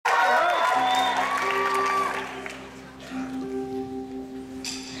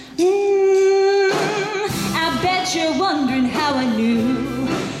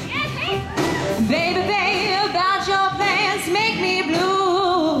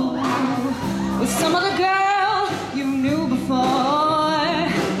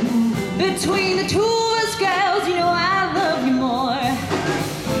between the two of us, girls, you know I love you more.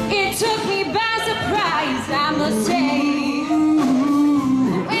 It took me by surprise, I must say.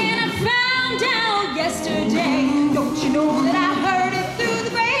 When I found out yesterday, don't you know that I heard it through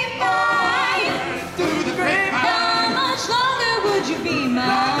the grapevine? Through the grapevine. How much longer would you be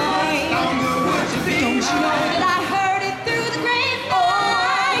mine? How longer would you be Don't you know mine? that I heard it through the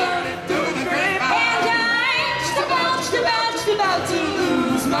grapevine? Through the grapevine. And I'm just about to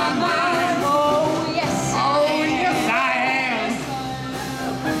lose my mind. Oh yes, Oh yes I am.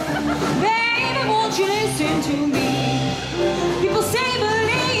 baby, won't you listen to me? People say